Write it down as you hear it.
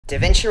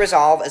DaVinci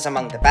Resolve is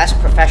among the best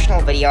professional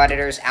video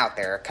editors out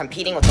there,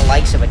 competing with the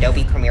likes of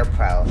Adobe Premiere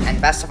Pro,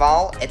 and best of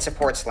all, it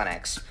supports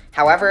Linux.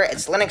 However,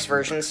 its Linux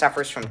version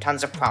suffers from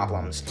tons of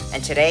problems,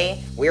 and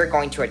today, we are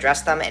going to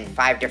address them in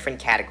 5 different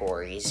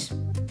categories.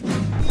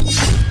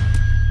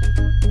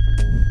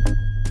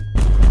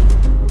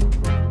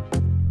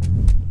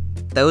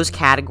 Those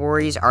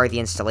categories are the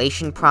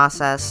installation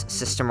process,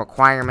 system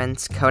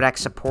requirements, codec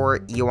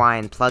support, UI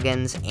and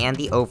plugins, and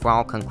the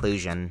overall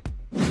conclusion.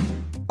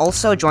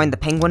 Also, join the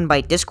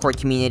PenguinByte Discord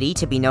community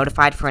to be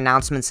notified for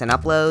announcements and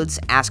uploads,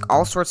 ask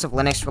all sorts of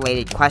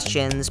Linux-related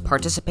questions,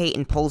 participate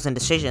in polls and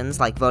decisions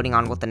like voting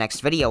on what the next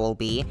video will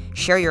be,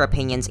 share your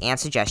opinions and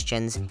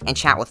suggestions, and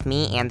chat with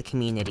me and the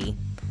community.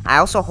 I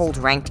also hold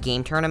ranked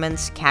game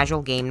tournaments,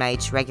 casual game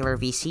nights, regular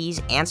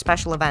VCs, and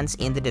special events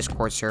in the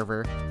Discord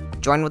server.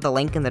 Join with the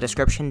link in the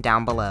description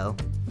down below.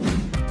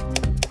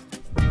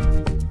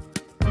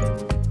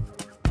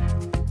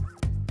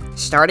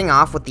 Starting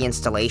off with the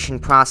installation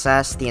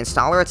process, the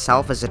installer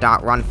itself is a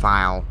 .run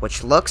file,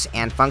 which looks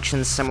and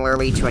functions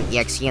similarly to an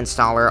exe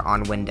installer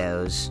on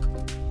Windows.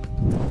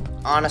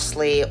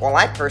 Honestly, while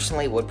I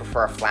personally would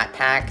prefer a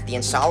Flatpak, the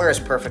installer is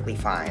perfectly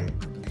fine.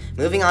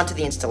 Moving on to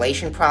the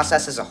installation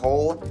process as a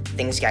whole,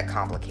 things get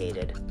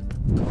complicated.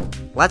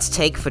 Let's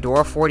take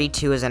Fedora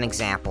 42 as an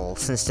example,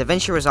 since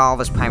DaVinci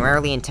Resolve is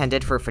primarily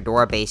intended for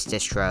Fedora-based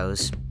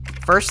distros.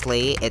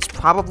 Firstly, it's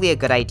probably a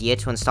good idea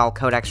to install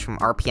codecs from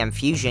RPM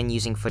Fusion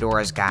using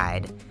Fedora's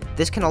guide.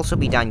 This can also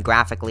be done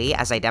graphically,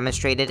 as I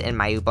demonstrated in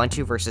my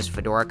Ubuntu versus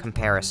Fedora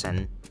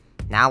comparison.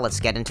 Now let's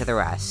get into the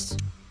rest.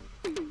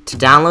 To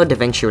download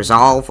DaVinci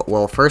Resolve,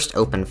 we'll first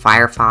open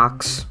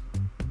Firefox.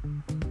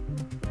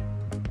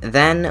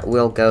 Then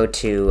we'll go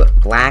to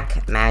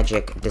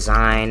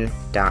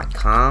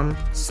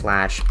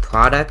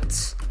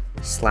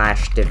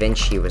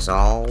blackmagicdesign.com/products/DaVinci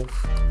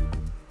Resolve.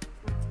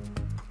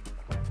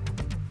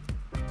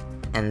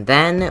 And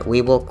then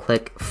we will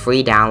click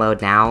Free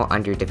Download Now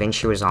under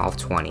DaVinci Resolve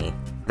 20.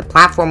 The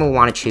platform we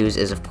want to choose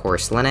is of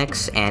course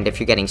Linux, and if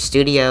you're getting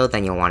Studio,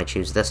 then you'll want to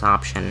choose this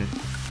option,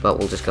 but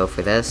we'll just go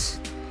for this.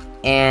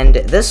 And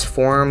this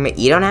form,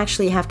 you don't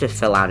actually have to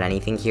fill out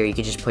anything here, you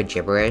can just put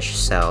gibberish,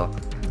 so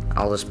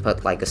I'll just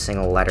put like a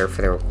single letter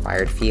for the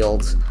required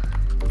fields.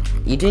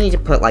 You do need to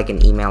put like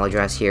an email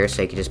address here,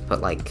 so you can just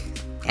put like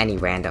any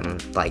random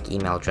like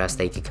email address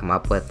that you could come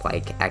up with,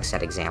 like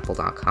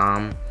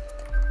x@example.com.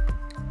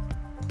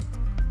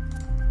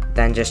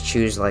 Then just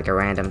choose like a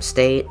random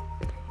state,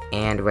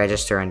 and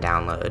register and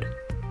download.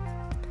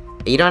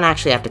 You don't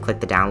actually have to click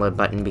the download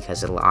button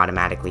because it'll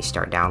automatically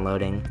start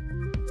downloading.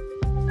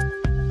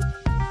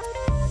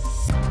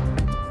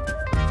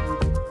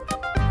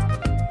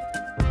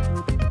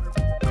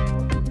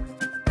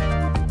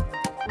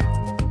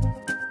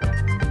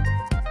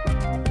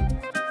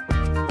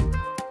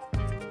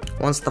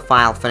 Once the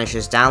file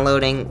finishes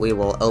downloading, we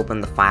will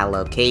open the file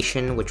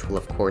location, which will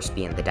of course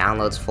be in the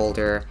downloads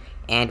folder,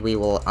 and we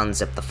will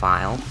unzip the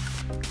file,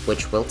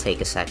 which will take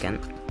a second.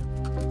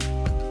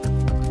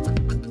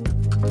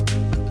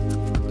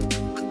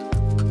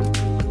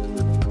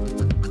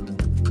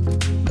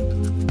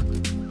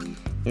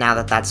 Now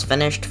that that's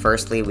finished,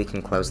 firstly we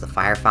can close the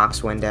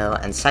Firefox window,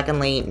 and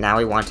secondly, now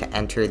we want to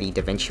enter the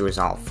DaVinci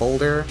Resolve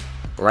folder,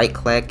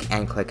 right-click,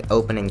 and click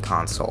Open in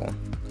Console.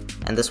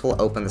 And this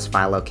will open this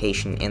file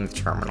location in the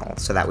terminal,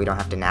 so that we don't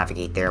have to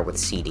navigate there with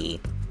CD.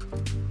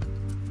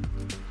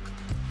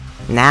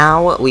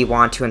 Now, we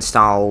want to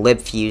install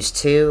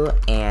libfuse2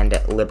 and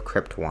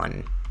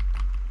libcrypt1.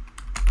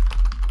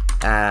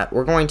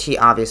 We're going to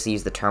obviously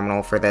use the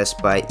terminal for this,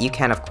 but you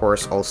can of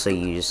course also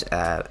use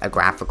a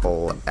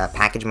graphical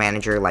package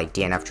manager like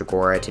DNF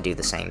Dragora to do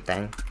the same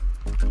thing.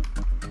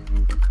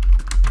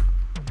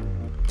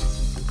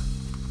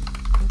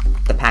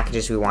 The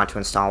packages we want to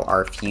install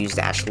are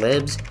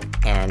fuse-libs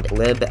and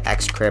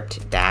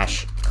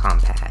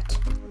libxcrypt-compat.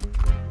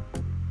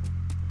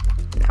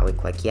 Now we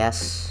click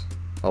yes.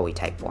 Well, we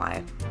type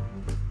Y.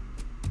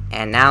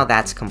 And now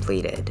that's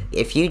completed.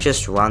 If you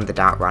just run the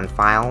 .run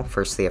file,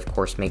 firstly of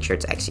course make sure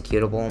it's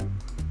executable,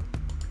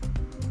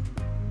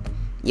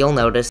 you'll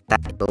notice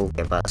that it'll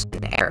give us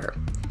an error.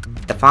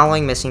 The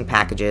following missing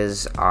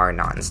packages are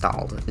not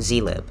installed.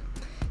 zlib.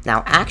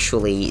 Now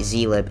actually,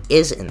 zlib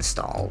is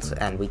installed,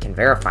 and we can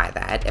verify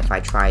that. If I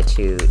try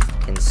to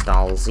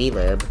install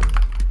zlib,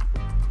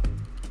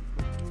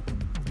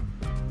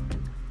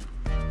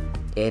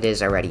 it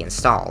is already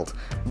installed.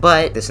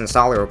 But this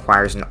installer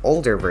requires an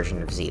older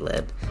version of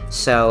zlib,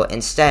 so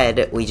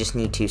instead we just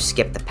need to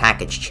skip the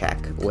package check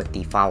with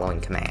the following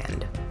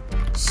command: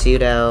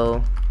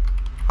 sudo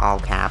all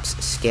caps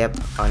skip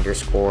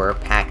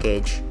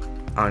 _package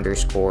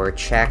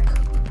 _check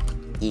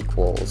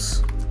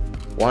equals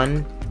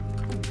 1,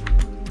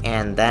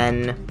 and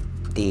then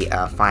the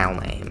file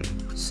name.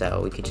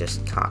 So we could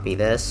just copy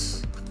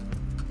this,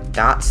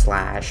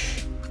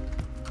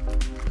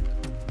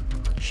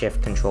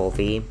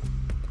 /shift-control-V,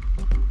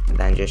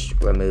 then just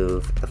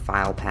remove the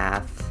file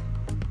path.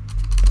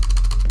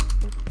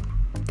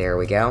 There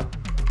we go.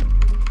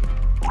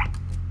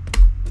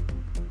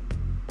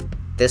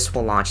 this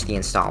will launch the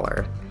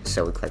installer.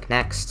 So we click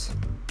next.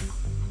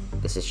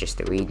 This is just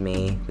the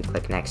README. We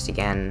click next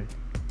again.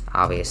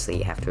 Obviously,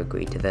 you have to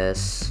agree to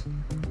this.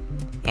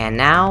 And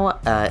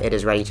now it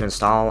is ready to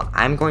install.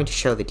 I'm going to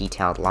show the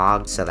detailed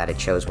log so that it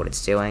shows what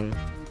it's doing.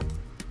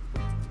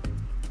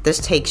 This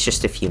takes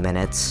just a few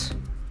minutes.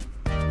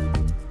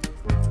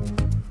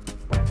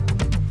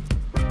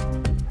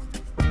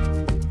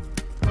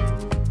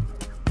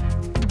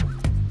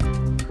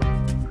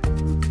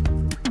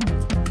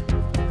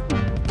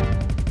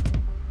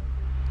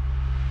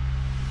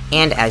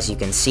 And as you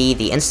can see,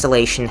 the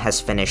installation has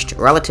finished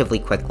relatively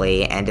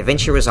quickly, and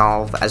DaVinci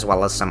Resolve, as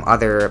well as some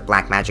other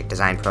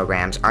BlackMagicDesign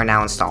programs, are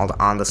now installed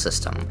on the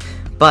system.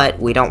 But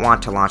we don't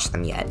want to launch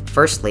them yet.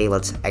 Firstly,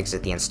 let's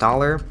exit the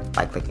installer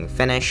by clicking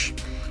Finish.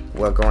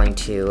 We're going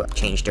to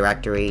change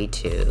directory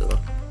to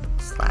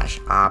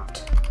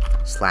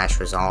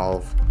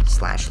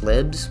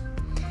 /opt/resolve/libs.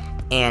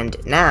 And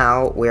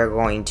now we're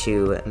going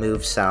to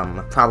move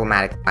some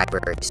problematic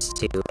libraries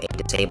to a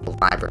disabled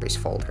libraries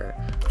folder.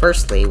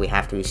 Firstly, we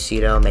have to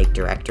sudo make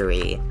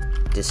directory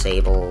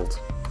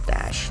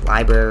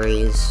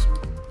disabled-libraries.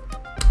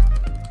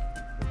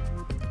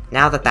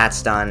 Now that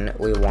that's done,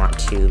 we want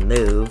to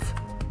move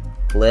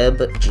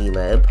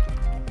libglib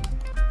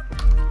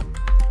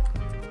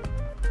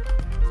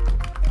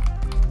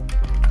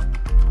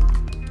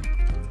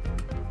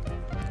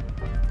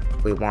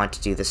we want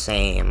to do the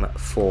same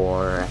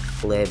for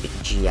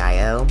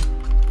libgio.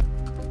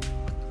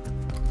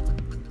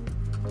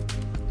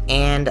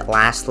 And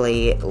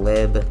lastly,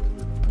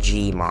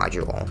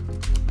 libgmodule.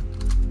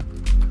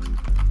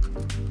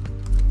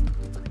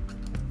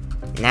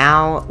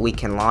 Now we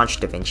can launch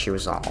DaVinci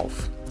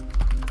Resolve.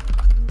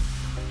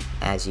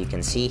 As you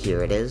can see,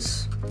 here it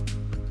is.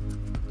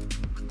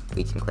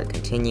 We can click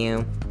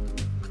Continue,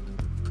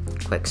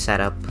 click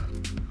Setup,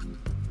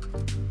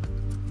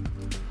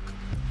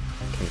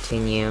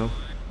 Continue.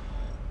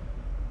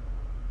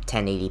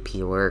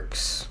 1080p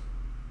works.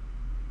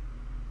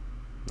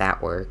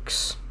 That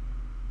works.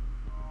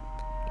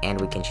 And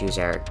we can choose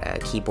our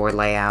keyboard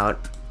layout.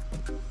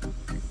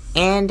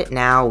 And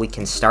now we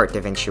can start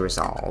DaVinci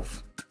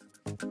Resolve.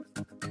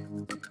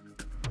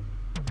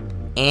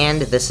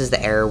 And this is the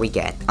error we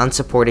get,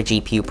 unsupported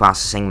GPU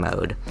processing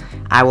mode.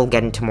 I will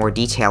get into more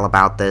detail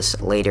about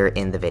this later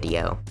in the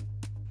video.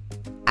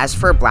 As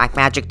for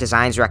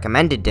BlackMagicDesign's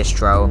recommended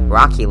distro,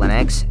 Rocky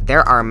Linux,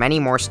 there are many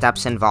more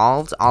steps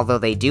involved, although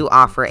they do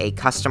offer a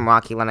custom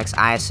Rocky Linux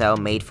ISO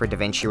made for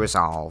DaVinci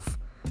Resolve.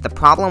 The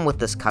problem with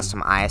this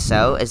custom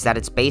ISO is that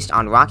it's based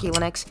on Rocky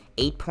Linux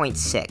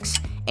 8.6,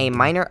 a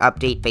minor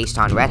update based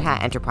on Red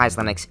Hat Enterprise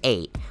Linux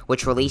 8,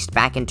 which released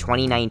back in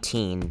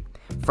 2019.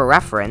 For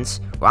reference,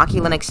 Rocky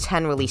Linux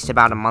 10 released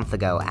about a month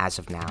ago as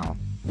of now.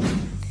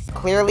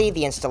 Clearly,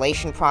 the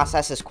installation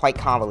process is quite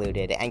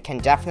convoluted and can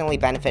definitely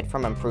benefit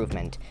from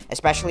improvement,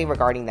 especially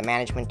regarding the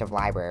management of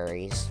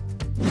libraries.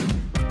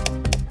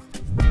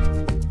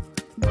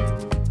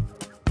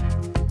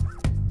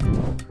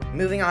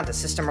 Moving on to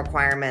system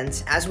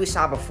requirements, as we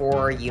saw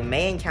before, you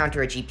may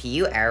encounter a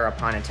GPU error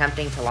upon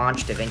attempting to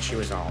launch DaVinci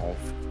Resolve.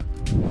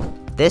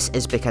 This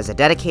is because a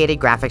dedicated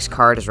graphics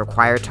card is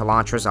required to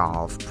launch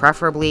Resolve,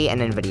 preferably an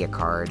NVIDIA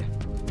card.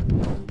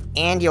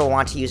 And you'll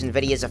want to use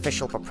NVIDIA's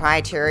official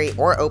proprietary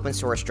or open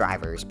source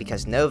drivers,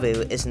 because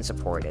Novu isn't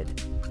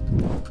supported.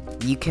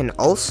 You can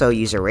also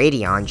use a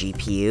Radeon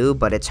GPU,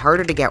 but it's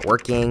harder to get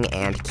working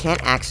and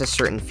can't access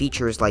certain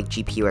features like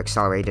GPU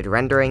accelerated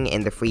rendering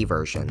in the free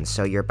version,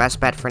 so your best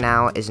bet for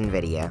now is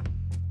NVIDIA.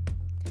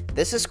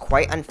 This is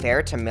quite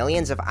unfair to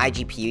millions of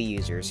iGPU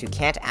users who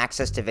can't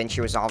access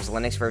DaVinci Resolve's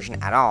Linux version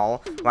at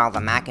all, while the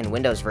Mac and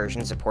Windows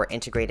version support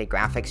integrated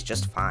graphics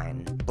just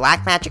fine.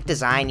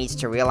 BlackMagicDesign needs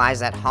to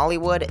realize that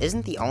Hollywood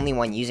isn't the only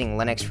one using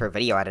Linux for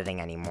video editing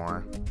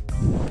anymore.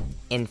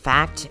 In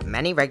fact,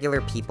 many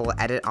regular people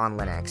edit on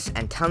Linux,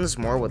 and tons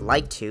more would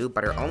like to,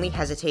 but are only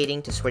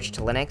hesitating to switch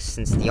to Linux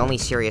since the only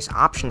serious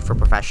option for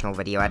professional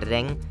video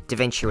editing,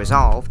 DaVinci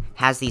Resolve,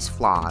 has these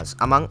flaws,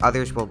 among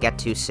others we'll get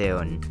to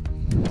soon.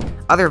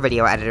 Other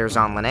video editors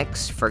on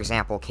Linux, for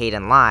example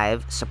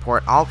Kdenlive,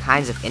 support all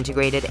kinds of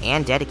integrated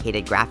and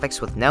dedicated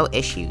graphics with no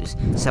issues,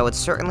 so it's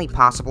certainly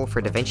possible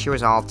for DaVinci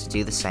Resolve to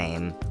do the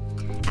same.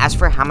 As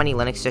for how many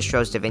Linux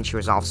distros DaVinci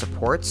Resolve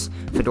supports,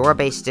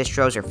 Fedora-based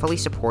distros are fully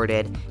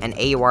supported, an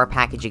AUR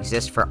package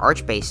exists for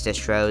Arch-based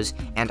distros,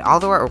 and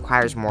although it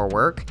requires more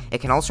work, it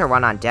can also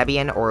run on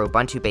Debian or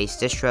Ubuntu-based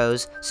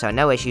distros, so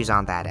no issues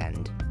on that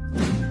end.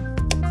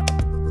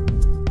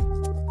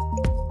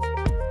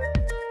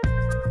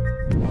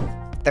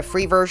 The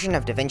free version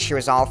of DaVinci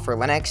Resolve for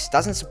Linux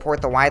doesn't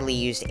support the widely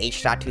used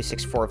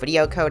H.264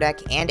 video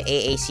codec and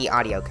AAC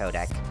audio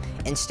codec.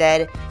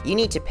 Instead, you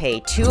need to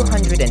pay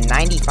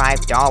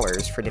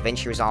 $295 for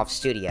DaVinci Resolve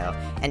Studio,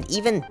 and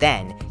even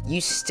then, you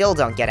still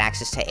don't get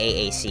access to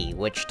AAC,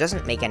 which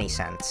doesn't make any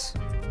sense.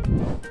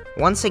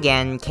 Once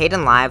again,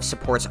 Kdenlive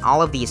supports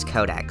all of these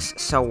codecs,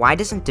 so why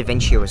doesn't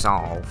DaVinci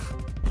Resolve?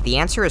 The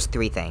answer is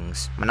three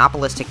things: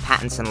 monopolistic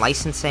patents and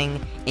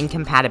licensing,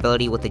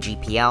 incompatibility with the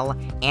GPL,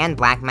 and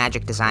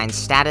BlackMagicDesign's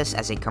status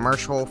as a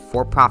commercial,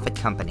 for-profit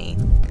company.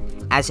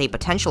 As a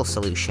potential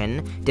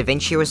solution,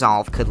 DaVinci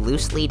Resolve could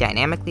loosely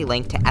dynamically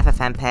link to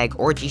FFmpeg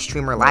or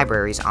GStreamer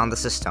libraries on the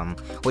system,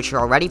 which are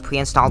already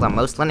pre-installed on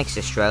most Linux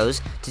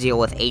distros to deal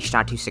with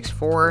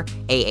H.264,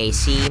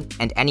 AAC,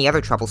 and any other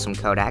troublesome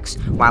codecs,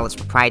 while its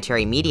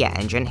proprietary media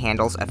engine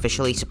handles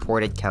officially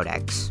supported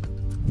codecs.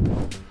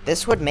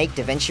 This would make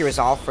DaVinci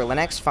Resolve for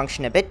Linux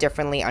function a bit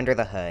differently under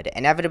the hood,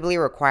 inevitably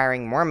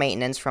requiring more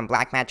maintenance from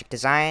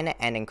BlackMagicDesign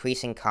and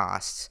increasing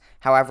costs.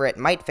 However, it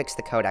might fix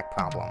the codec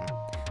problem.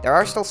 There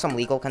are still some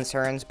legal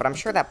concerns, but I'm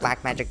sure that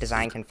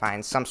BlackMagicDesign can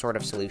find some sort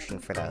of solution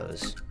for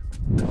those.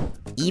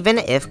 Even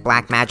if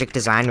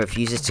BlackMagicDesign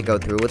refuses to go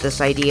through with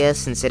this idea,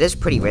 since it is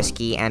pretty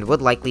risky and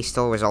would likely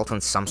still result in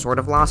some sort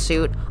of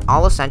lawsuit,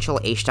 all essential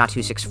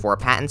H.264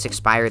 patents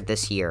expired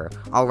this year,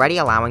 already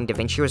allowing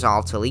DaVinci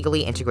Resolve to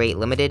legally integrate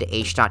limited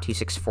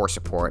H.264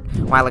 support,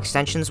 while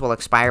extensions will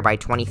expire by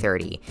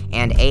 2030,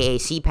 and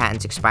AAC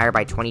patents expire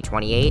by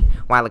 2028,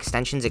 while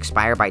extensions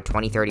expire by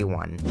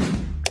 2031.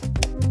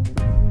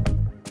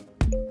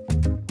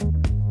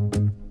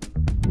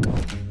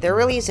 There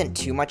really isn't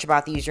too much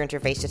about the user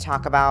interface to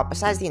talk about,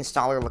 besides the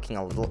installer looking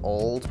a little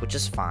old, which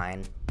is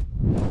fine.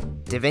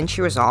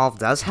 DaVinci Resolve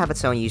does have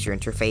its own user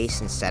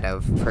interface instead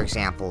of, for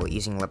example,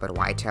 using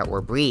libidWita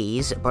or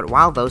Breeze, but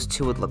while those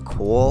two would look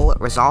cool,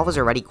 Resolve is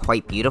already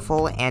quite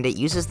beautiful, and it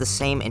uses the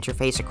same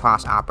interface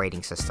across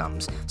operating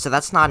systems, so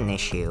that's not an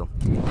issue.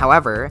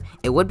 However,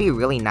 it would be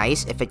really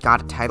nice if it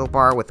got a title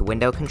bar with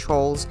window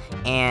controls,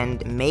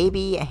 and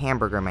maybe a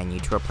hamburger menu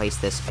to replace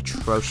this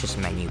atrocious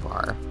menu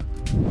bar.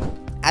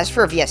 As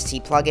for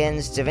VST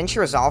plugins, DaVinci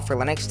Resolve for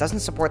Linux doesn't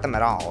support them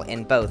at all,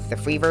 in both the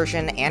free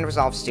version and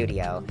Resolve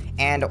Studio,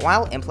 and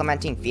while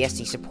implementing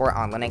VST support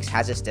on Linux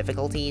has its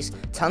difficulties,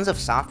 tons of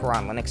software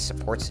on Linux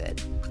supports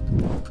it.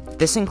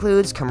 This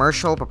includes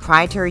commercial,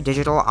 proprietary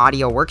digital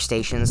audio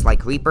workstations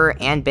like Reaper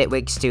and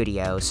Bitwig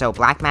Studio, so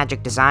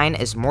BlackMagicDesign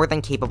is more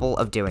than capable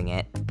of doing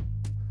it.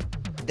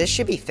 This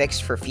should be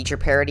fixed for feature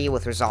parity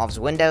with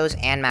Resolve's Windows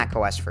and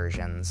macOS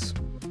versions.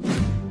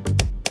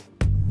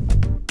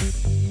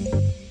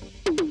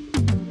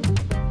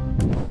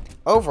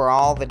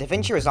 Overall, the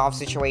DaVinci Resolve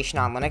situation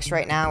on Linux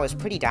right now is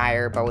pretty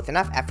dire, but with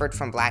enough effort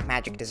from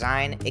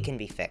BlackMagicDesign, it can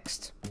be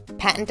fixed.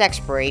 Patent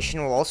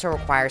expiration will also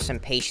require some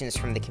patience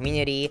from the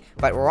community,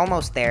 but we're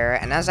almost there,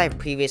 and as I've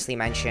previously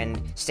mentioned,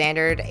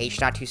 standard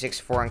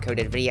H.264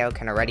 encoded video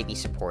can already be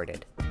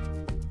supported.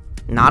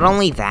 Not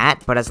only that,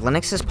 but as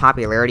Linux's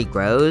popularity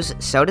grows,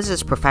 so does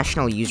its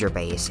professional user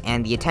base,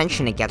 and the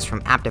attention it gets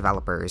from app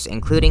developers,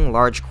 including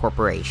large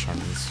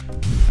corporations.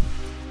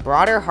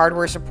 Broader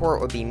hardware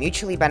support would be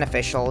mutually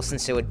beneficial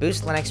since it would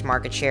boost Linux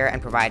market share and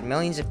provide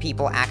millions of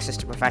people access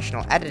to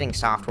professional editing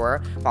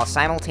software while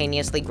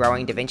simultaneously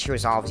growing DaVinci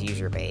Resolve's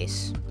user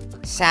base.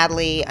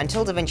 Sadly,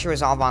 until DaVinci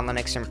Resolve on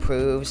Linux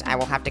improves, I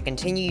will have to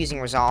continue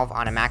using Resolve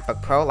on a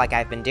MacBook Pro like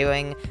I've been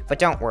doing, but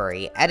don't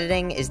worry,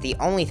 editing is the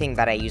only thing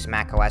that I use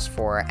macOS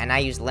for, and I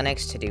use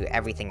Linux to do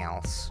everything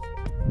else.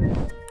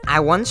 I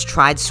once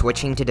tried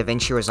switching to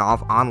DaVinci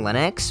Resolve on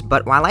Linux,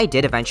 but while I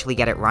did eventually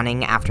get it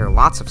running after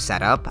lots of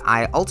setup,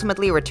 I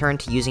ultimately returned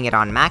to using it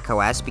on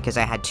macOS because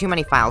I had too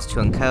many files to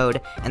encode,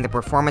 and the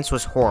performance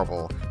was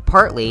horrible,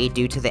 partly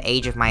due to the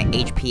age of my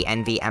HP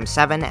Envy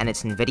M7 and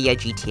its NVIDIA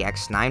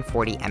GTX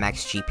 940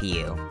 MX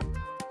GPU.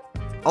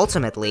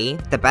 Ultimately,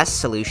 the best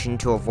solution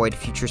to avoid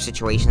future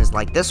situations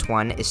like this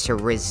one is to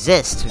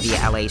resist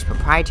VLA's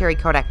proprietary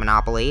codec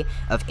monopoly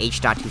of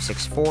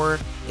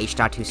H.264,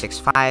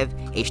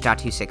 H.265,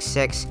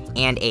 H.266,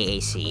 and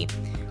AAC.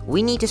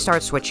 We need to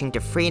start switching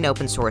to free and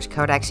open source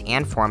codecs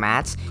and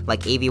formats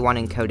like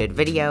AV1 encoded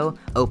video,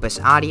 Opus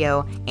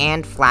audio,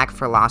 and FLAC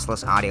for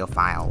lossless audio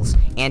files,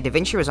 and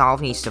DaVinci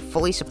Resolve needs to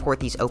fully support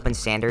these open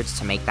standards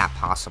to make that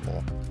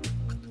possible.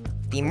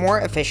 The more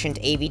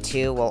efficient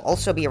AV2 will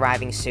also be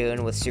arriving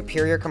soon with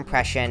superior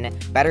compression,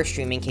 better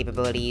streaming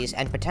capabilities,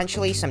 and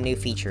potentially some new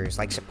features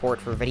like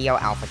support for video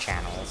alpha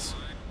channels.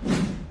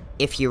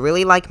 If you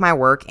really like my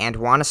work and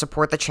want to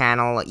support the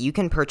channel, you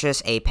can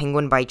purchase a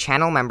PenguinByte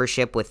channel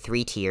membership with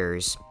 3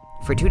 tiers.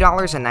 For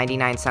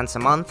 $2.99 a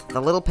month,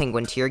 the Little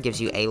Penguin tier gives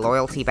you a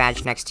loyalty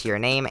badge next to your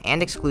name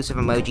and exclusive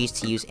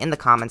emojis to use in the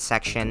comments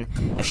section,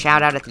 a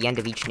shoutout at the end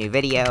of each new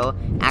video,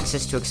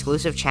 access to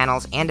exclusive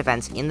channels and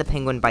events in the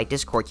PenguinByte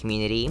Discord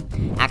community,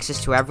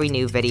 access to every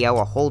new video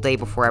a whole day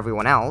before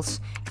everyone else,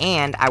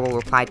 and I will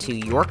reply to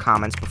your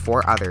comments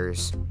before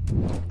others.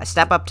 A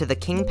step up to the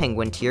King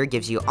Penguin tier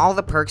gives you all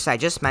the perks I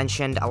just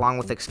mentioned, along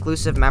with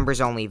exclusive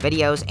members-only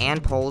videos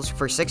and polls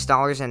for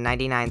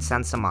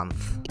 $6.99 a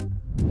month.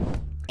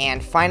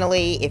 And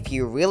finally, if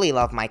you really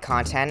love my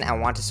content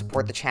and want to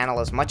support the channel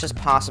as much as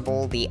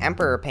possible, the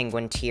Emperor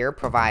Penguin tier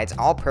provides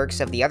all perks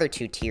of the other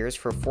 2 tiers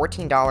for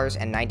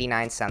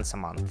 $14.99 a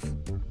month.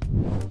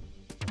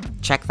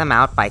 Check them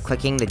out by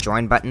clicking the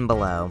join button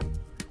below.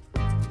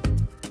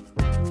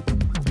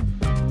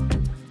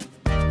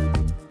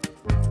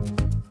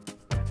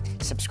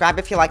 Subscribe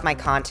if you like my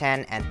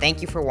content, and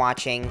thank you for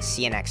watching.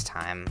 See you next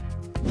time.